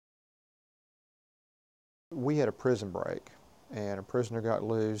We had a prison break, and a prisoner got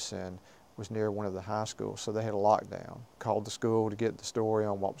loose and was near one of the high schools, so they had a lockdown. Called the school to get the story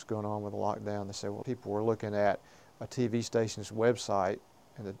on what was going on with the lockdown. They said, well, people were looking at a TV station's website,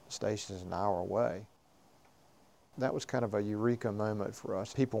 and the station is an hour away. That was kind of a eureka moment for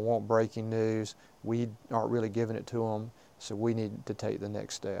us. People want breaking news. We aren't really giving it to them, so we need to take the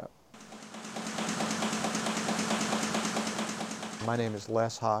next step. My name is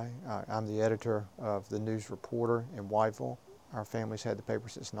Les High. I'm the editor of the News Reporter in Whiteville. Our family's had the paper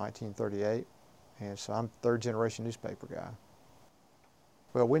since 1938, and so I'm third-generation newspaper guy.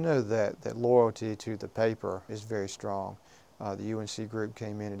 Well, we know that loyalty to the paper is very strong. The UNC group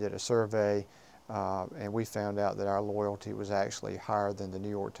came in and did a survey, and we found out that our loyalty was actually higher than the New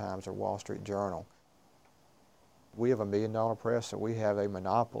York Times or Wall Street Journal. We have $1 million press, so we have a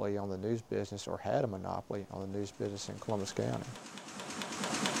monopoly on the news business, or had a monopoly on the news business in Columbus County.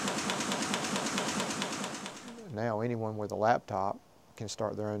 Now anyone with a laptop can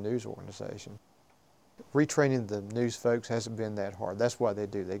start their own news organization. Retraining the news folks hasn't been that hard. That's what they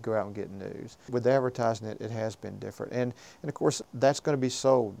do. They go out and get news. With advertising it has been different. And of course, that's going to be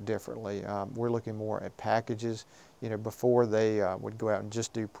sold differently. We're looking more at packages. You know, before they would go out and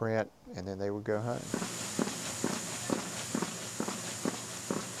just do print, and then they would go home.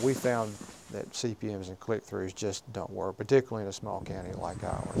 We found that CPMs and click-throughs just don't work, particularly in a small county like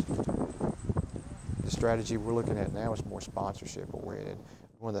ours. The strategy we're looking at now is more sponsorship-oriented.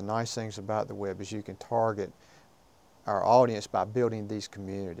 One of the nice things about the web is you can target our audience by building these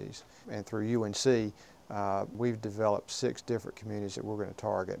communities. And through UNC, we've developed 6 different communities that we're going to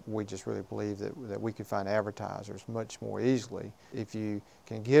target. We just really believe that we can find advertisers much more easily if you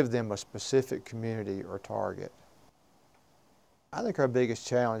can give them a specific community or target. I think our biggest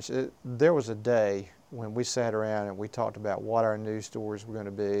challenge, there was a day when we sat around and we talked about what our news stories were going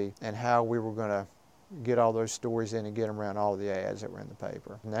to be and how we were going to get all those stories in and get them around all the ads that were in the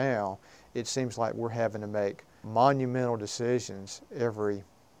paper. Now, it seems like we're having to make monumental decisions every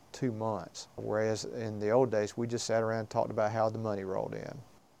 2 months, whereas in the old days, we just sat around and talked about how the money rolled in.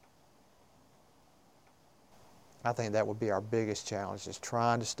 I think that would be our biggest challenge, is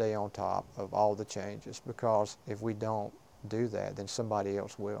trying to stay on top of all the changes, because if we don't do that, then somebody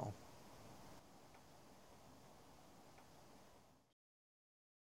else will.